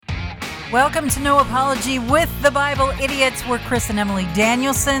Welcome to No Apology with the Bible Idiots. We're Chris and Emily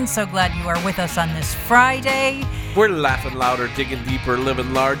Danielson. So glad you are with us on this Friday. We're laughing louder, digging deeper,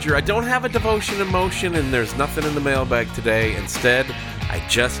 living larger. I don't have a devotion emotion, and there's nothing in the mailbag today. Instead, I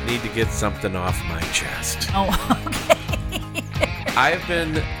just need to get something off my chest. Oh, okay. I have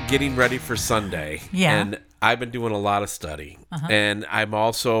been getting ready for Sunday, and I've been doing a lot of study, and I'm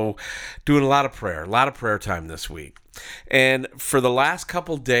also doing a lot of prayer time this week. And for the last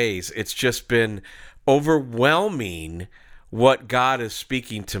couple days, it's just been overwhelming what God is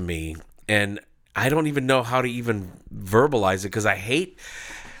speaking to me, and I don't even know how to even verbalize it because I hate.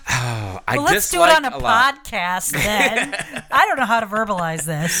 Let's do it on a podcast then. I don't know how to verbalize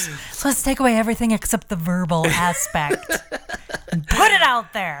this. So let's take away everything except the verbal aspect and put it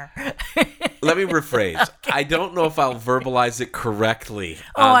out there. Let me rephrase. Okay. I don't know if I'll verbalize it correctly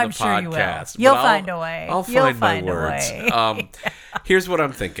I'm the sure podcast. You will. You'll find a way. I'll find my words. Here's what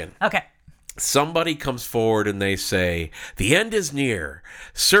I'm thinking. Okay. Somebody comes forward and they say, the end is near.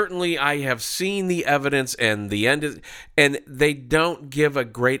 Certainly I have seen the evidence and the end is... And they don't give a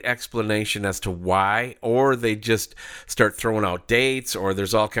great explanation as to why, or they just start throwing out dates, or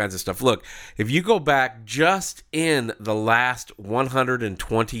there's all kinds of stuff. Look, if you go back just in the last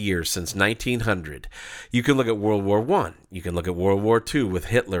 120 years since 1900, you can look at World War I. You can look at World War II with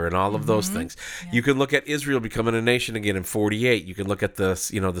Hitler and all of those things. Yeah. You can look at Israel becoming a nation again in 48. You can look at the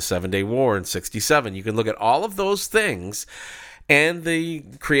 7-Day War in 67. You can look at all of those things and the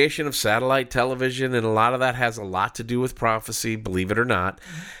creation of satellite television, and a lot of that has a lot to do with prophecy, believe it or not.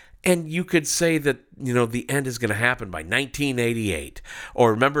 And you could say that, the end is going to happen by 1988.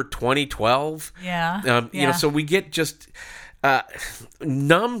 Or remember 2012? Yeah. So we get just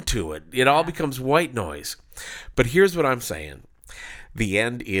numb to it. It all becomes white noise. But here's what I'm saying. The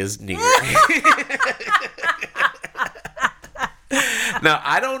end is near. Now,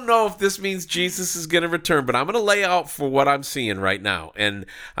 I don't know if this means Jesus is going to return, but I'm going to lay out for what I'm seeing right now. And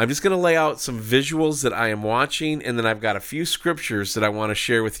I'm just going to lay out some visuals that I am watching, and then I've got a few scriptures that I want to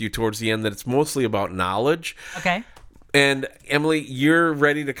share with you towards the end that it's mostly about knowledge. Okay. And Emily, you're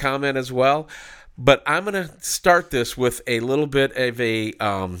ready to comment as well. But I'm going to start this with a little bit of a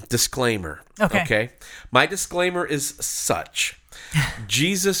disclaimer. Okay. My disclaimer is such.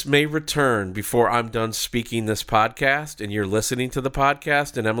 Jesus may return before I'm done speaking this podcast and you're listening to the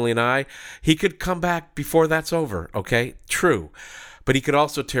podcast, and Emily and I, he could come back before that's over, okay? True. But he could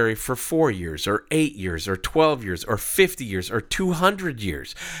also tarry for 4 years or 8 years or 12 years or 50 years or 200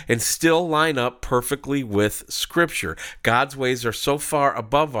 years and still line up perfectly with Scripture. God's ways are so far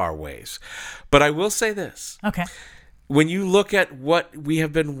above our ways. But I will say this. Okay. When you look at what we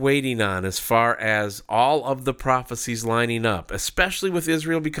have been waiting on as far as all of the prophecies lining up, especially with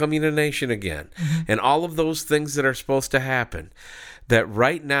Israel becoming a nation again, and all of those things that are supposed to happen, that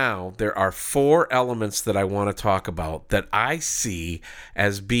right now there are 4 elements that I want to talk about that I see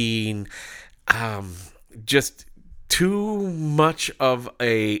as being just too much of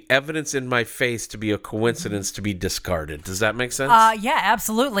a evidence in my face to be a coincidence to be discarded. Does that make sense? Yeah,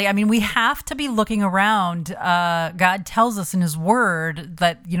 absolutely. I mean, we have to be looking around. God tells us in his word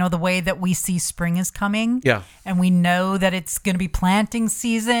that, the way that we see spring is coming. Yeah. And we know that it's going to be planting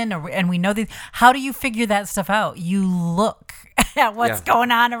season, and we know that. How do you figure that stuff out? You look at what's going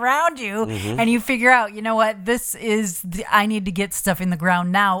on around you, and you figure out, what, this is, I need to get stuff in the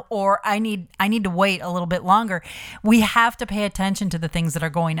ground now, or I need to wait a little bit longer. We have to pay attention to the things that are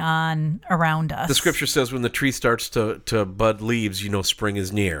going on around us. The scripture says when the tree starts to bud leaves, spring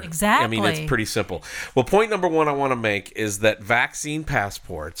is near. Exactly. I mean, it's pretty simple. Well, point number 1 I want to make is that vaccine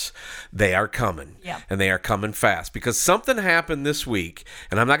passports, they are coming. Yeah. And they are coming fast. Because something happened this week,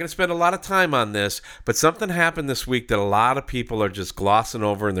 and I'm not going to spend a lot of time on this, but something happened this week that a lot of people are just glossing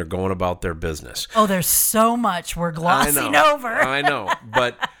over, and they're going about their business. Oh, there's so much we're glossing over. I know.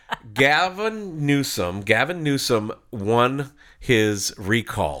 But Gavin Newsom won his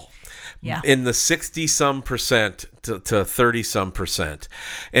recall. Yeah. In the 60-some% to 30-some %.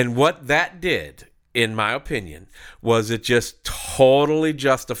 And what that did, in my opinion, was it just totally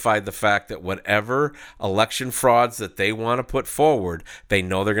justified the fact that whatever election frauds that they want to put forward, they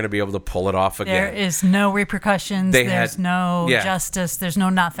know they're going to be able to pull it off again. There is no repercussions. There's no justice. There's no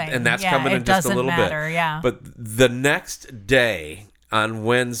nothing. And that's coming in just a little bit. Yeah. But the next day, on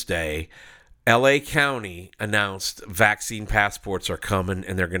Wednesday, LA County announced vaccine passports are coming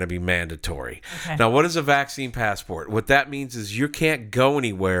and they're going to be mandatory. Okay. Now, what is a vaccine passport? What that means is you can't go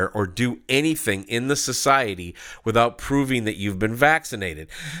anywhere or do anything in the society without proving that you've been vaccinated.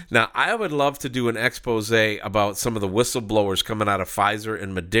 Now, I would love to do an expose about some of the whistleblowers coming out of Pfizer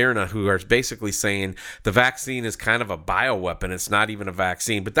and Moderna who are basically saying the vaccine is kind of a bioweapon. It's not even a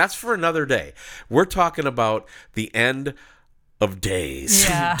vaccine, but that's for another day. We're talking about the end of days.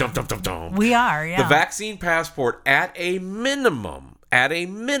 Yeah. Dum, dum, dum, dum. We are, yeah. The vaccine passport, at a minimum,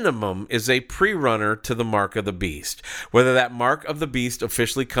 is a pre-runner to the mark of the beast. Whether that mark of the beast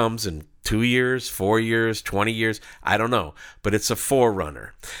officially comes in 2 years, 4 years, 20 years, I don't know. But it's a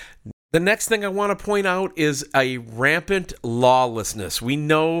forerunner. The next thing I want to point out is a rampant lawlessness. We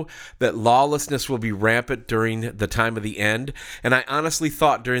know that lawlessness will be rampant during the time of the end, and I honestly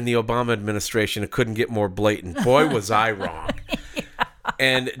thought during the Obama administration it couldn't get more blatant. Boy, was I wrong.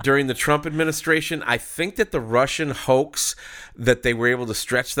 And during the Trump administration, I think that the Russian hoax, that they were able to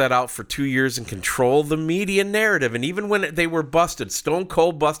stretch that out for 2 years and control the media narrative. And even when they were busted, stone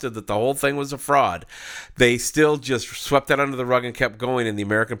cold busted, that the whole thing was a fraud, they still just swept that under the rug and kept going. And the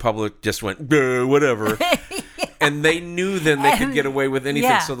American public just went, whatever. And they knew then they could get away with anything.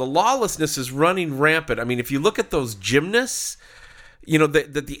 Yeah. So the lawlessness is running rampant. I mean, if you look at those gymnasts, you know, the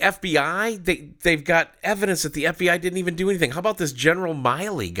FBI, they've got evidence that the FBI didn't even do anything. How about this General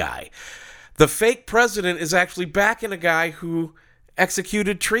Miley guy? The fake president is actually backing a guy who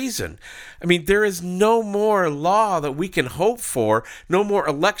executed treason. I mean, there is no more law that we can hope for, no more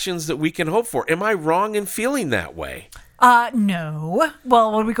elections that we can hope for. Am I wrong in feeling that way? No.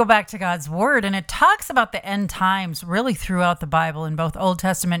 Well, when we go back to God's word, and it talks about the end times really throughout the Bible in both Old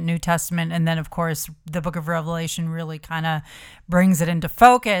Testament, New Testament, and then of course the book of Revelation really kind of brings it into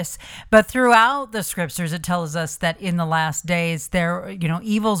focus. But throughout the scriptures, it tells us that in the last days,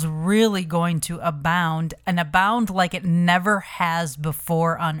 evil's really going to abound, and abound like it never has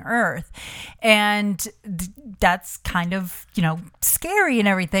before on earth. And that's kind of, scary and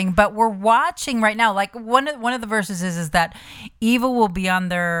everything. But we're watching right now, like one of the verses is that evil will be on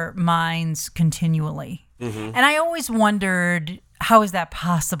their minds continually. Mm-hmm. And I always wondered, how is that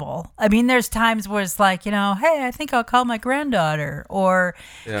possible? I mean, there's times where it's like, hey, I think I'll call my granddaughter. Or,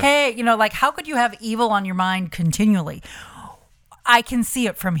 hey, how could you have evil on your mind continually? I can see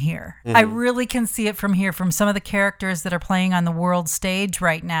it from here. Mm-hmm. I really can see it from here, from some of the characters that are playing on the world stage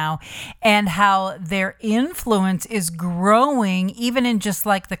right now, and how their influence is growing, even in just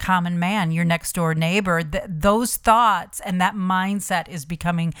like the common man, your next door neighbor. Those thoughts and that mindset is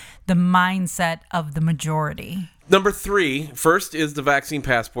becoming the mindset of the majority. Number 3, first is the vaccine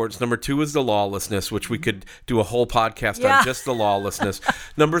passports. Number 2 is the lawlessness, which we could do a whole podcast on just the lawlessness.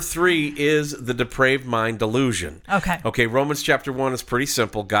 Number 3 is the depraved mind delusion. Okay, Romans chapter 1 is pretty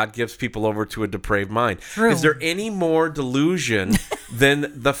simple. God gives people over to a depraved mind. True. Is there any more delusion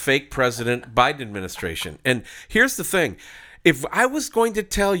than the fake President Biden administration? And here's the thing. If I was going to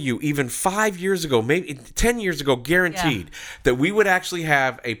tell you even 5 years ago, maybe 10 years ago, guaranteed, that we would actually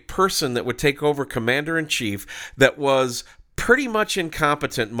have a person that would take over commander-in-chief that was pretty much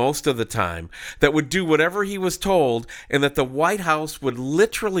incompetent most of the time, that would do whatever he was told, and that the White House would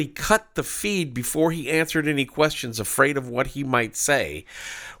literally cut the feed before he answered any questions, afraid of what he might say,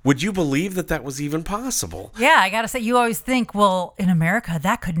 would you believe that that was even possible? Yeah, I got to say, you always think, well, in America,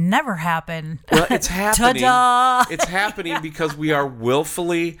 that could never happen. Well, it's happening. Ta-da! It's happening because we are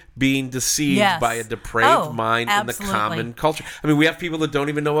willfully being deceived by a depraved mind in the common culture. I mean, we have people that don't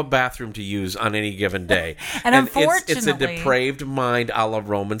even know a bathroom to use on any given day. And unfortunately, it's a depraved mind a la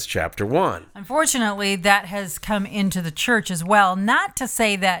Romans chapter 1. Unfortunately, that has come into the church as well. Not to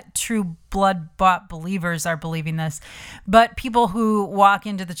say that true blood-bought believers are believing this, but people who walk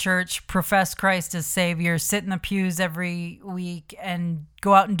into the church, profess Christ as Savior, sit in the pews every week, and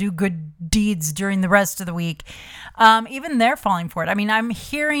go out and do good deeds during the rest of the week, even they're falling for it. I mean, I'm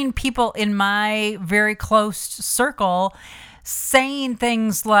hearing people in my very close circle saying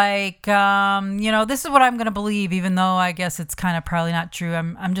things like, this is what I'm going to believe, even though I guess it's kind of probably not true.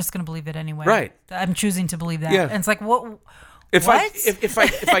 I'm just going to believe it anyway. Right. I'm choosing to believe that. Yeah. And it's like, what? If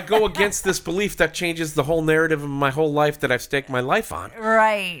I go against this belief, that changes the whole narrative of my whole life that I've staked my life on.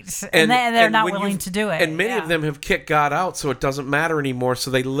 Right. And they're not willing to do it. And many of them have kicked God out, so it doesn't matter anymore.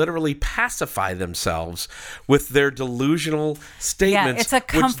 So they literally pacify themselves with their delusional statements, it's a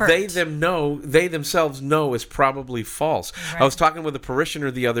comfort. Which they themselves know is probably false. Right. I was talking with a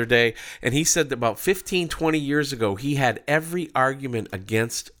parishioner the other day, and he said that about 15, 20 years ago, he had every argument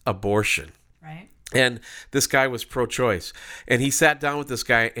against abortion. Right. And this guy was pro-choice. And he sat down with this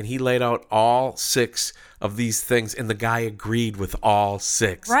guy and he laid out all 6 of these things. And the guy agreed with all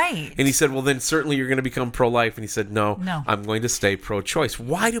 6. Right. And he said, well, then certainly you're going to become pro-life. And he said, no, I'm going to stay pro-choice.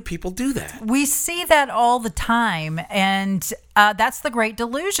 Why do people do that? We see that all the time. And that's the great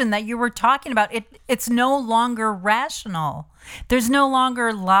delusion that you were talking about. It's no longer rational. There's no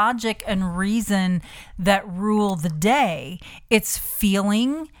longer logic and reason that rule the day. It's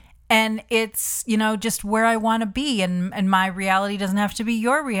feeling. And it's, just where I want to be. And my reality doesn't have to be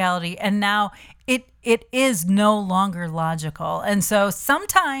your reality. And now it is no longer logical. And so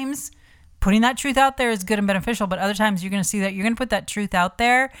sometimes putting that truth out there is good and beneficial. But other times you're going to see that you're going to put that truth out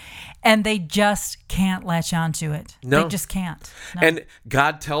there and they just can't latch onto it. No. They just can't. No. And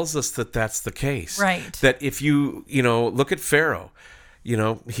God tells us that that's the case. Right. That if you, look at Pharaoh.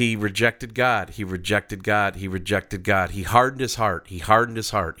 He rejected God. He rejected God. He rejected God. He hardened his heart. He hardened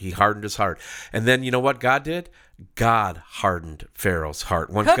his heart. He hardened his heart. And then you know what God did? God hardened Pharaoh's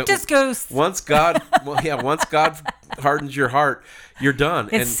heart. Cooked his goose. Once God hardens your heart, you're done.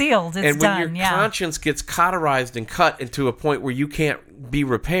 It's sealed. It's done. And when your conscience gets cauterized and cut into a point where you can't be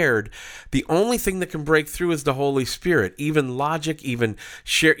repaired, the only thing that can break through is the Holy Spirit. Even logic, even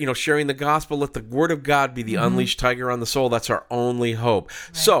sharing the gospel. Let the Word of God be the unleashed tiger on the soul. That's our only hope.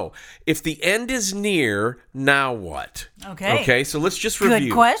 Right. So, if the end is near, now what? Okay. So let's just review.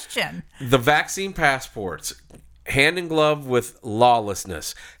 Good question. The vaccine passports. Hand in glove with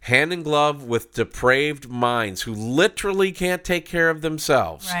lawlessness, hand in glove with depraved minds who literally can't take care of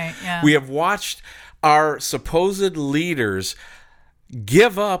themselves. Right, yeah. We have watched our supposed leaders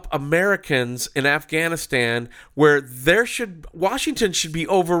give up Americans in Afghanistan where Washington should be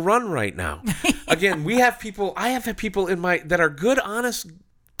overrun right now. Again, I have had people that are good, honest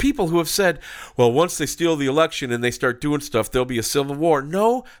people who have said, well, once they steal the election and they start doing stuff, there'll be a civil war.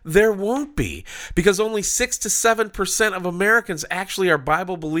 No, there won't be, because only 6 to 7% of Americans actually are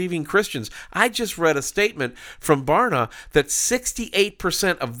Bible-believing Christians. I just read a statement from Barna that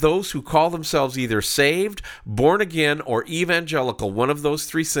 68% of those who call themselves either saved, born again, or evangelical, one of those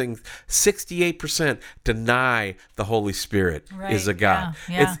 3 things, 68% deny the Holy Spirit is a God.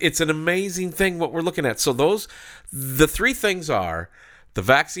 Yeah. It's an amazing thing what we're looking at. So the 3 things are: the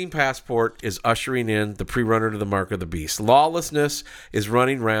vaccine passport is ushering in the pre-runner to the mark of the beast. Lawlessness is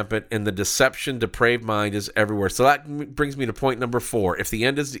running rampant, and the deception, depraved mind is everywhere. So that brings me to point number 4. If the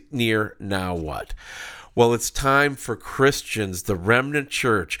end is near, now what? Well, it's time for Christians, the remnant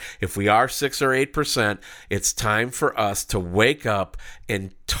church. If we are 6 or 8%, it's time for us to wake up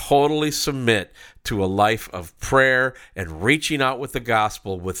and totally submit to a life of prayer and reaching out with the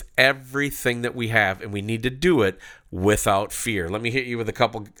gospel with everything that we have, and we need to do it without fear. Let me hit you with a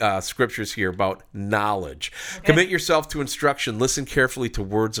couple scriptures here about knowledge. Okay. Commit yourself to instruction. Listen carefully to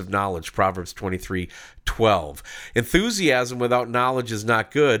words of knowledge. Proverbs 23:12. Enthusiasm without knowledge is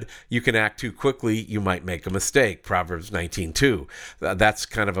not good. You can act too quickly. You might make a mistake. Proverbs 19:2. That's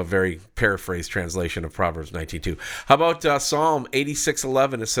kind of a very paraphrased translation of Proverbs 19:2. How about Psalm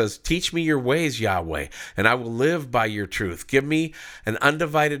 86:11? It says, teach me your ways, Yahweh, and I will live by your truth. Give me an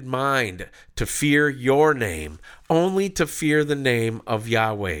undivided mind to fear your name, only to fear the name of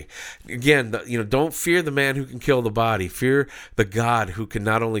Yahweh. Again, don't fear the man who can kill the body. Fear the God who can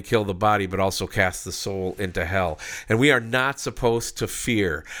not only kill the body, but also cast the soul into hell. And we are not supposed to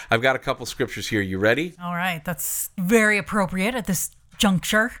fear. I've got a couple scriptures here. You ready? All right. That's very appropriate at this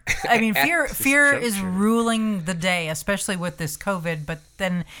juncture. I mean, fear is ruling the day, especially with this COVID. But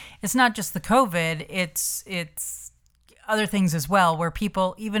then it's not just the COVID. It's other things as well, where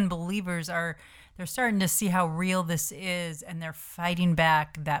people, even believers, they're starting to see how real this is, and they're fighting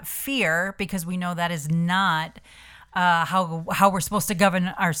back that fear, because we know that is not how we're supposed to govern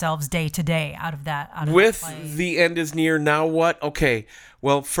ourselves day to day out of that. With the end is near, now what? Okay,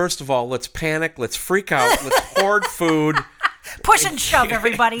 well, first of all, let's panic, let's freak out, let's hoard food. Push and shove,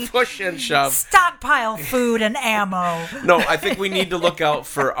 everybody. Push and shove. Stockpile food and ammo. No, I think we need to look out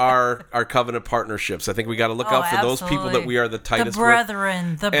for our covenant partnerships. I think we got to look out for those people that we are the tightest with.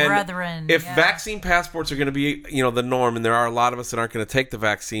 The brethren. If vaccine passports are going to be, the norm, and there are a lot of us that aren't going to take the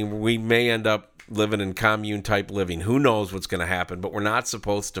vaccine, we may end up living in commune-type living. Who knows what's going to happen, but we're not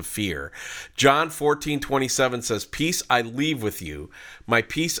supposed to fear. John 14:27 says, peace I leave with you, my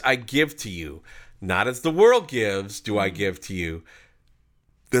peace I give to you. Not as the world gives do I give to you.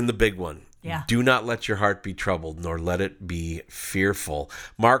 Then the big one. Yeah. Do not let your heart be troubled, nor let it be fearful.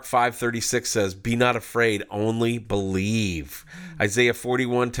 Mark 5:36 says, be not afraid, only believe. Isaiah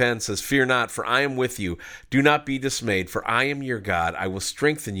 41:10 says, fear not, for I am with you. Do not be dismayed, for I am your God. I will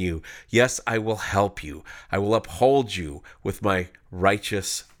strengthen you. Yes, I will help you. I will uphold you with my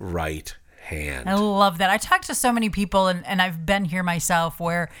righteous right hand. I love that. I talk to so many people, and I've been here myself,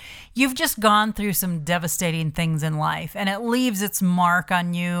 where you've just gone through some devastating things in life, and it leaves its mark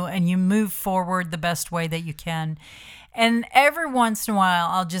on you, and you move forward the best way that you can. And every once in a while,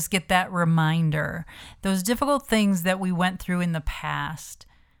 I'll just get that reminder. Those difficult things that we went through in the past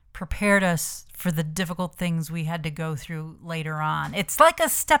prepared us for the difficult things we had to go through later on. It's like a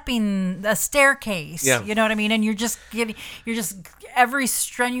staircase. Yeah. You know what I mean? And every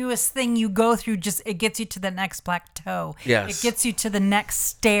strenuous thing you go through, it gets you to the next plateau. Yes. It gets you to the next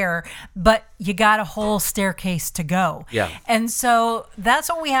stair, but you got a whole staircase to go. Yeah. And so that's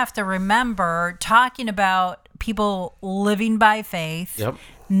what we have to remember, talking about people living by faith, Yep.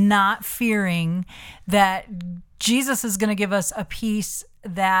 not fearing that Jesus is going to give us a peace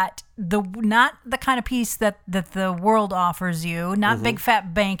that not the kind of peace that the world offers you, not big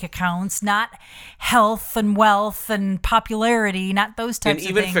fat bank accounts, not health and wealth and popularity, not those types of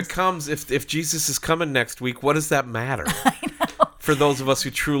things. And even if it comes, if Jesus is coming next week, what does that matter? I know. For those of us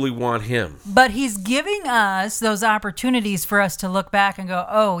who truly want him. But he's giving us those opportunities for us to look back and go,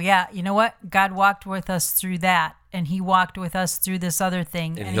 oh yeah, you know what? God walked with us through that. And he walked with us through this other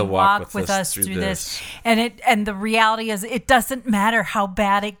thing, and he'll he walk walked with us through this. this. And the reality is, it doesn't matter how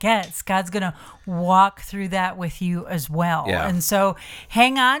bad it gets. God's gonna walk through that with you as well. Yeah. And so,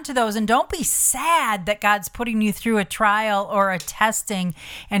 hang on to those, and don't be sad that God's putting you through a trial or a testing,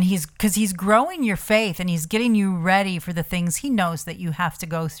 and because he's growing your faith, and he's getting you ready for the things he knows that you have to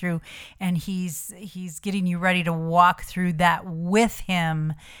go through, and he's getting you ready to walk through that with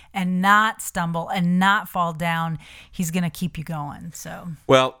him, and not stumble and not fall down. He's going to keep you going. So,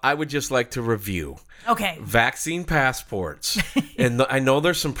 well, I would just like to review. Okay. Vaccine passports. And I know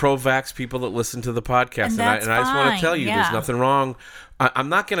there's some pro-vax people that listen to the podcast. And I just want to tell you, yeah. There's nothing wrong. I'm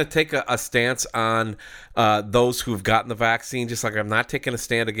not going to take a stance on those who have gotten the vaccine, just like I'm not taking a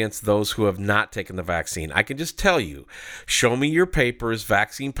stand against those who have not taken the vaccine. I can just tell you, show me your papers,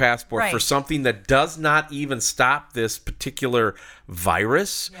 vaccine passport, Right. for something that does not even stop this particular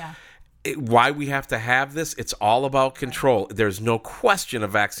virus. Yeah. Why we have to have this, it's all about control. There's no question a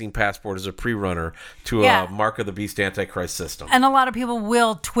vaccine passport is a pre-runner to Yeah. a Mark of the Beast Antichrist system. And a lot of people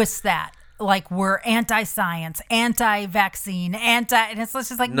will twist that. Like, we're anti-science, anti-vaccine, and it's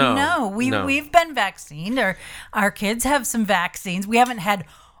just like, no. We've been vaccinated. Our kids have some vaccines. We haven't had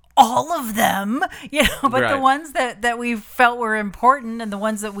all of them, but Right. the ones that we felt were important and the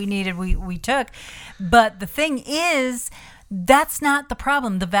ones that we needed, we took. But the thing is, that's not the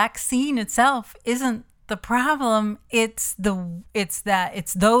problem. The vaccine itself isn't the problem. It's those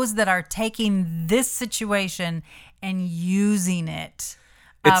that are taking this situation and using it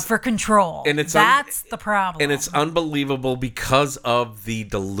for control. And that's the problem. And it's unbelievable because of the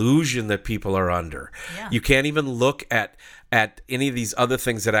delusion that people are under. Yeah. You can't even look at any of these other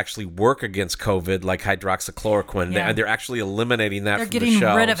things that actually work against COVID, like hydroxychloroquine. Yeah. They're actually eliminating that They're from the getting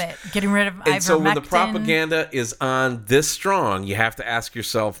shelves. rid of it. Getting rid of ivermectin. And so when the propaganda is on this strong, you have to ask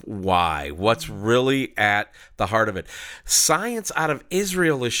yourself why. What's really at the heart of it? Science out of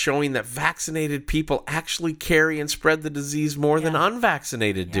Israel is showing that vaccinated people actually carry and spread the disease more than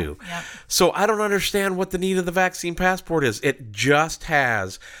unvaccinated do. Yep. So I don't understand what the need of the vaccine passport is. It just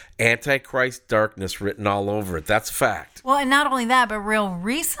has Antichrist darkness written all over it. That's a fact. Well, and not only that, but real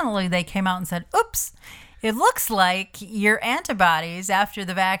recently they came out and said, oops, it looks like your antibodies after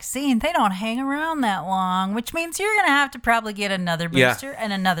the vaccine, they don't hang around that long, which means you're going to have to probably get another booster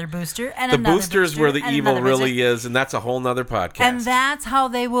and another booster and the another booster is where the and evil another really booster. is, and that's a whole nother podcast. And that's how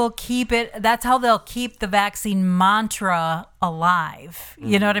they will keep it. That's how they'll keep the vaccine mantra alive.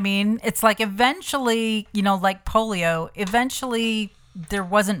 You know what I mean? It's like eventually, like polio, eventually there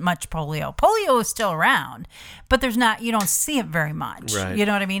wasn't much polio. Polio is still around, but you don't see it very much. Right. You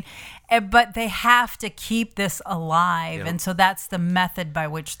know what I mean? But they have to keep this alive. And so that's the method by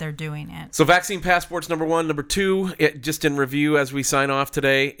which they're doing it. So vaccine passports, number one. Number two, just in review as we sign off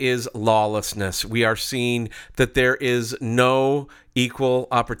today, is lawlessness. We are seeing that there is no equal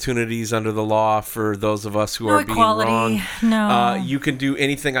opportunities under the law for those of us who are equality. being wrong. No. You can do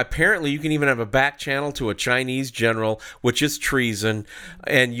anything. Apparently, you can even have a back channel to a Chinese general, which is treason,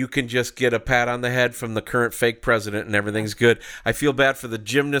 and you can just get a pat on the head from the current fake president and everything's good. I feel bad for the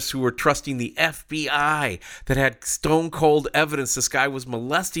gymnasts who were trusting the FBI that had stone cold evidence this guy was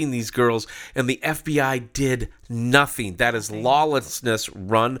molesting these girls, and the FBI did nothing. That is lawlessness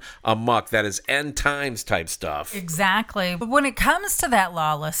run amok. That is end times type stuff. Exactly. But when it comes to that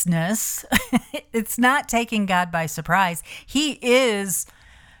lawlessness, it's not taking God by surprise. He is,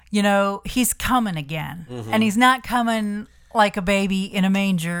 he's coming again. Mm-hmm. And he's not coming like a baby in a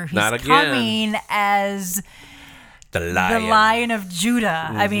manger. He's Not again. coming as The Lion. The Lion of Judah.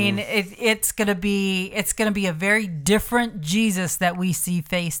 I mean, it's gonna be a very different Jesus that we see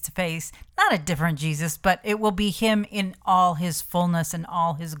face to face. Not a different Jesus, but it will be him in all his fullness and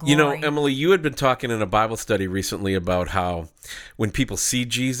all his glory. You know, Emily, you had been talking in a Bible study recently about how when people see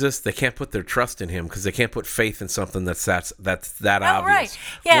Jesus, they can't put their trust in him because they can't put faith in something that's that obvious. Right.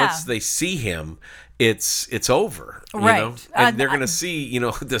 Yeah. Once they see him, it's over. Right. You know? And they're going to see,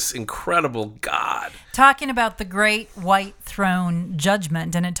 this incredible God. Talking about the great white throne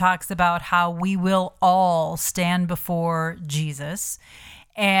judgment, and it talks about how we will all stand before Jesus,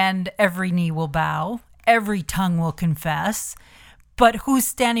 and every knee will bow, every tongue will confess. But who's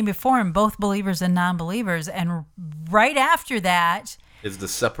standing before him? Both believers and non-believers. And right after that is the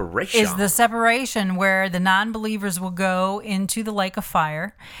separation where the non-believers will go into the lake of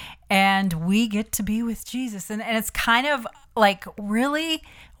fire, and we get to be with Jesus. And it's kind of like, really?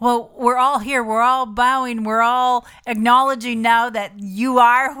 Well, we're all here. We're all bowing. We're all acknowledging now that you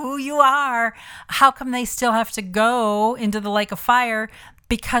are who you are. How come they still have to go into the lake of fire?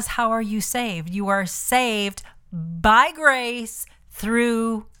 Because how are you saved? You are saved by grace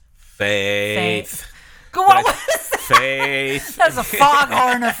through faith. Go on. Faith. That's a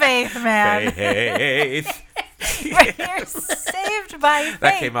foghorn of faith, man. Faith. You're saved by faith.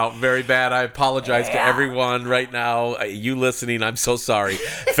 That came out very bad. I apologize to everyone right now. You listening, I'm so sorry.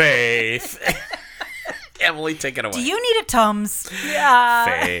 Faith. Emily, take it away. Do you need a Tums?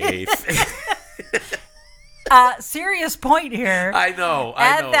 Faith. Serious point here. I know.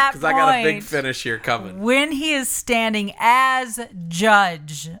 Because I got a big finish here coming. When he is standing as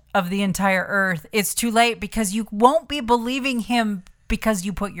judge of the entire earth, it's too late because you won't be believing him because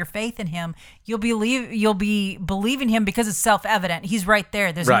you put your faith in him. You'll be believing him because it's self-evident. He's right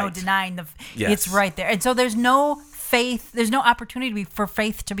there. There's no denying it's right there. And so there's no faith, there's no opportunity for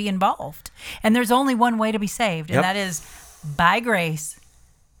faith to be involved. And there's only one way to be saved, and that is by grace.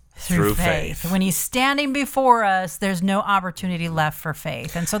 Through faith. When he's standing before us, there's no opportunity left for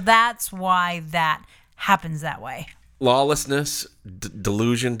faith. And so that's why that happens that way. Lawlessness,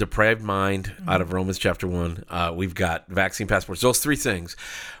 delusion, depraved mind, out of Romans chapter 1. We've got vaccine passports. Those three things.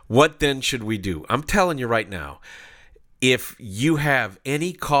 What then should we do? I'm telling you right now, if you have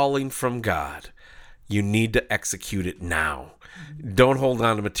any calling from God, you need to execute it now. Don't hold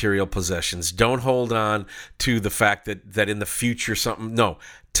on to material possessions. Don't hold on to the fact that in the future something. No,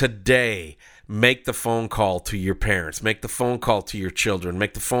 today, make the phone call to your parents. Make the phone call to your children.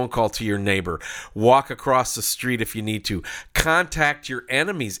 Make the phone call to your neighbor. Walk across the street if you need to. Contact your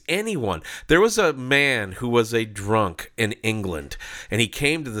enemies, anyone. There was a man who was a drunk in England, and he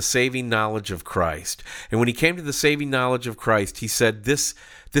came to the saving knowledge of Christ. And when he came to the saving knowledge of Christ, he said, This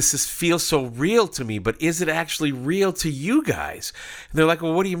feels so real to me, but is it actually real to you guys? And they're like,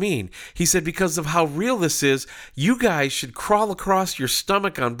 well, what do you mean? He said, because of how real this is, you guys should crawl across your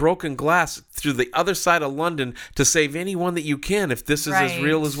stomach on broken glass through the other side of London to save anyone that you can if this is as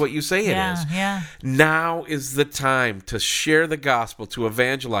real as what you say it is. Yeah. Now is the time to share the gospel, to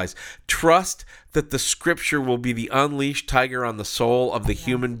evangelize. Trust that the scripture will be the unleashed tiger on the soul of the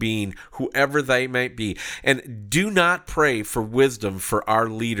human being, whoever they might be. And do not pray for wisdom for our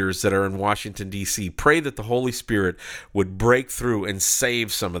leaders that are in Washington, D.C. Pray that the Holy Spirit would break through and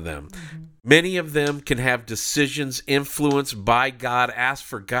save some of them. Mm-hmm. Many of them can have decisions influenced by God. Ask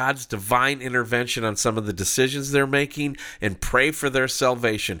for God's divine intervention on some of the decisions they're making and pray for their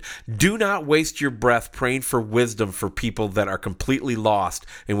salvation. Do not waste your breath praying for wisdom for people that are completely lost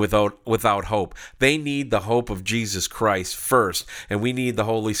and without hope. They need the hope of Jesus Christ first, and we need the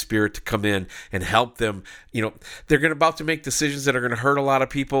Holy Spirit to come in and help them. They're about to make decisions that are going to hurt a lot of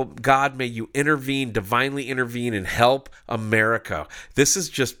people. God, may you intervene, divinely intervene, and help America. This is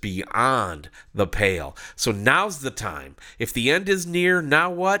just beyond the pale. So now's the time. If the end is near, now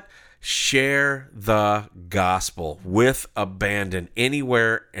what? Share the gospel with abandon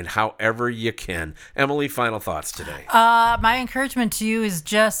anywhere and however you can. Emily, final thoughts today. My encouragement to you is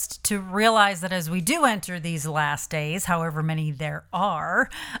just to realize that as we do enter these last days, however many there are,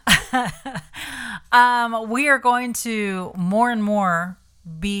 we are going to more and more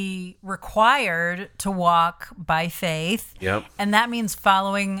be required to walk by faith. Yep. And that means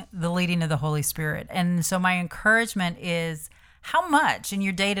following the leading of the Holy Spirit. And so my encouragement is, how much in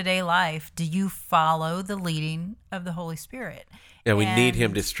your day-to-day life do you follow the leading of the Holy Spirit? Yeah, we need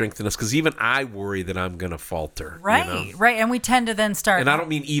him to strengthen us, because even I worry that I'm going to falter. Right. And we tend to then start. And I don't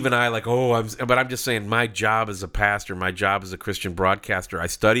mean even I, but I'm just saying my job as a pastor, my job as a Christian broadcaster, I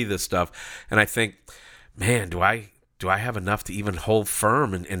study this stuff, and I think, man, do I do I have enough to even hold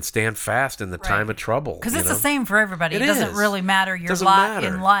firm and stand fast in the time of trouble? Because it's the same for everybody. It doesn't really matter your Doesn't lot matter.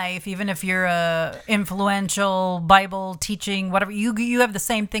 in life, even if you're a influential Bible teaching, whatever. You have the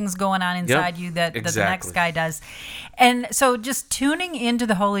same things going on inside you that the next guy does. And so just tuning into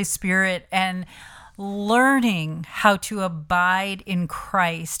the Holy Spirit and learning how to abide in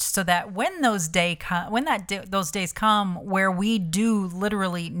Christ, so that when those days come where we do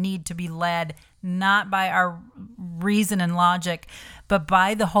literally need to be led, not by our reason and logic, but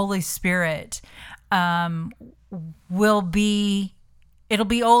by the Holy Spirit, it'll be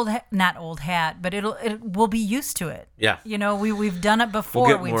not old hat, but it will be used to it. Yeah. We've done it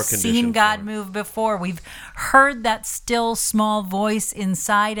before. We've seen God move before. We've heard that still small voice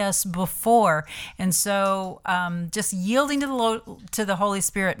inside us before. And so just yielding to the Holy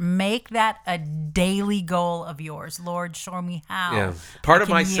Spirit, make that a daily goal of yours. Lord, show me how I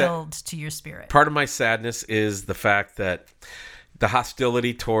can yield to your Spirit. Part of my sadness is the fact that the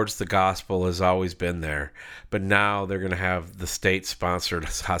hostility towards the gospel has always been there, but now they're going to have the state-sponsored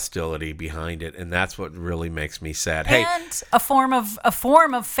hostility behind it, and that's what really makes me sad. And a form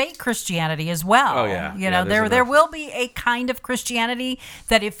of fake Christianity as well. Oh yeah, there will be a kind of Christianity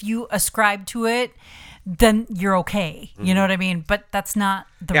that if you ascribe to it, then you're okay. You know what I mean? But that's not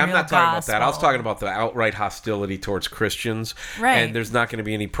the real gospel. I'm not talking about that. I was talking about the outright hostility towards Christians. Right. And there's not going to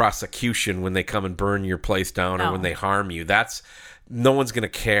be any prosecution when they come and burn your place down or when they harm you. No one's going to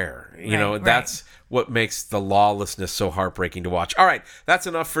care. That's what makes the lawlessness so heartbreaking to watch. All right, that's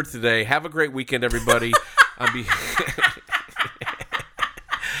enough for today. Have a great weekend, everybody. I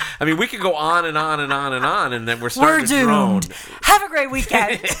mean, we could go on and on and on and on, and then we're starting to drone. Have a great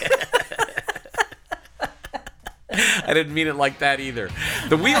weekend. I didn't mean it like that either.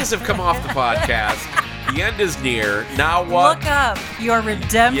 The wheels have come off the podcast. The end is near. Now what? Look up. Your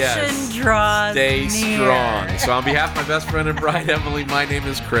redemption draws Stay near. strong. So on behalf of my best friend and bride, Emily, my name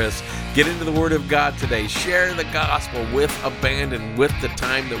is Chris. Get into the Word of God today. Share the gospel with abandon, with the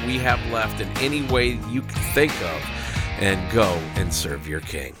time that we have left in any way you can think of. And go and serve your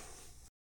King.